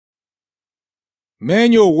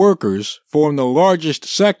Manual workers form the largest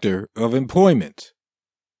sector of employment.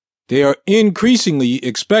 They are increasingly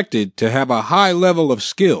expected to have a high level of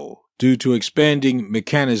skill due to expanding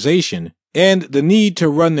mechanization and the need to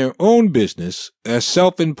run their own business as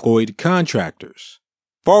self-employed contractors.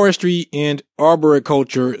 Forestry and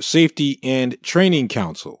Arboriculture Safety and Training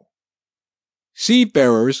Council.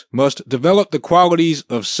 Seafarers must develop the qualities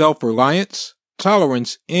of self-reliance,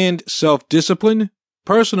 tolerance, and self-discipline,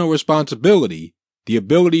 personal responsibility, the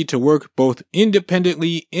ability to work both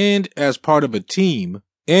independently and as part of a team,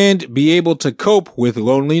 and be able to cope with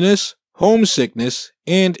loneliness, homesickness,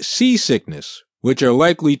 and seasickness, which are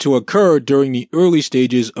likely to occur during the early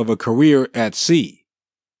stages of a career at sea.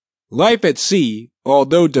 Life at sea,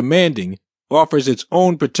 although demanding, offers its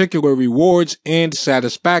own particular rewards and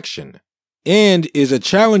satisfaction, and is a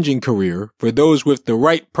challenging career for those with the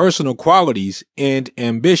right personal qualities and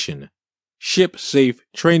ambition. Ship Safe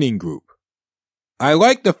Training Group. I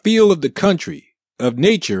like the feel of the country, of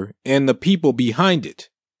nature, and the people behind it.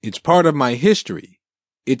 It's part of my history.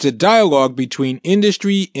 It's a dialogue between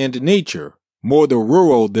industry and nature, more the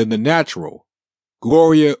rural than the natural.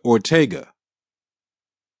 Gloria Ortega.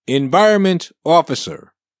 Environment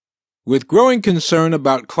Officer. With growing concern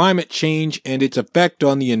about climate change and its effect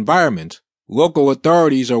on the environment, local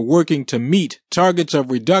authorities are working to meet targets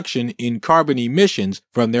of reduction in carbon emissions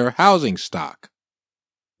from their housing stock.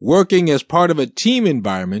 Working as part of a team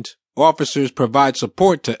environment, officers provide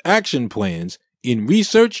support to action plans in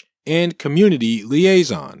research and community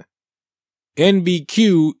liaison.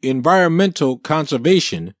 NVQ Environmental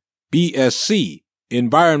Conservation, BSc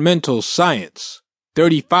Environmental Science,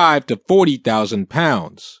 35 to 40,000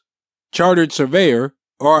 pounds. Chartered Surveyor,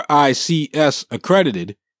 RICS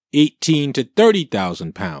accredited, 18 to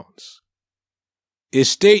 30,000 pounds.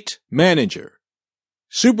 Estate Manager.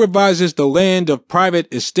 Supervises the land of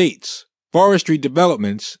private estates, forestry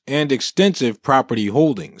developments, and extensive property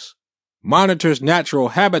holdings. Monitors natural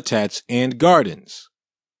habitats and gardens.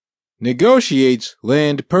 Negotiates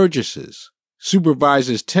land purchases.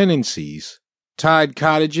 Supervises tenancies. Tied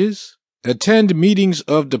cottages. Attend meetings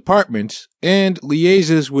of departments and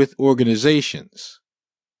liaises with organizations.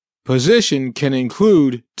 Position can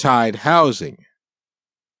include tied housing.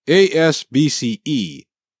 ASBCE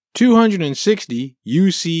 260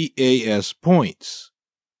 UCAS points.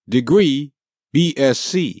 Degree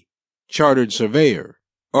BSc Chartered Surveyor.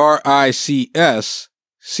 RICS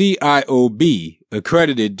CIOB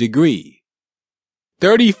accredited degree.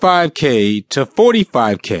 35K to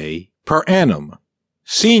 45K per annum.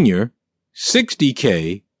 Senior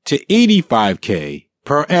 60K to 85K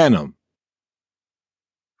per annum.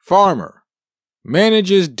 Farmer.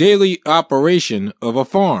 Manages daily operation of a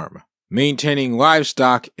farm, maintaining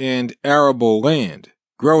livestock and arable land,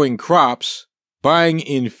 growing crops, buying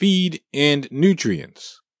in feed and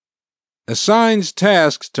nutrients. Assigns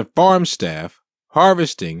tasks to farm staff,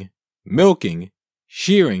 harvesting, milking,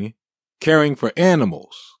 shearing, caring for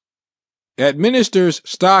animals. Administers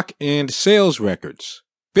stock and sales records,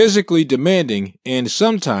 physically demanding and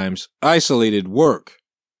sometimes isolated work.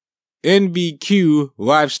 NVQ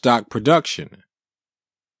Livestock Production.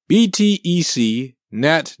 BTEC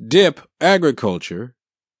Nat Dip Agriculture.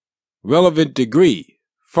 Relevant degree,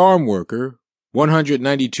 farm worker,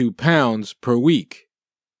 192 pounds per week.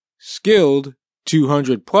 Skilled,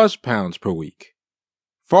 200 plus pounds per week.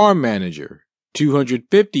 Farm manager,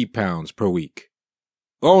 250 pounds per week.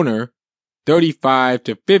 Owner, 35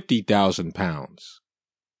 to 50,000 pounds.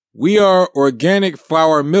 We are organic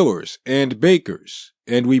flour millers and bakers,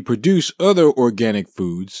 and we produce other organic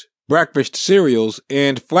foods, breakfast cereals,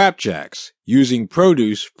 and flapjacks using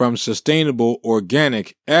produce from sustainable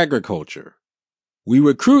organic agriculture. We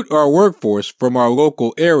recruit our workforce from our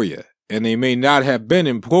local area, and they may not have been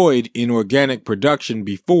employed in organic production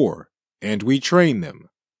before, and we train them.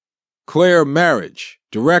 Claire Marriage,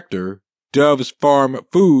 Director, Dove's Farm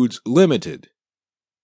Foods Limited.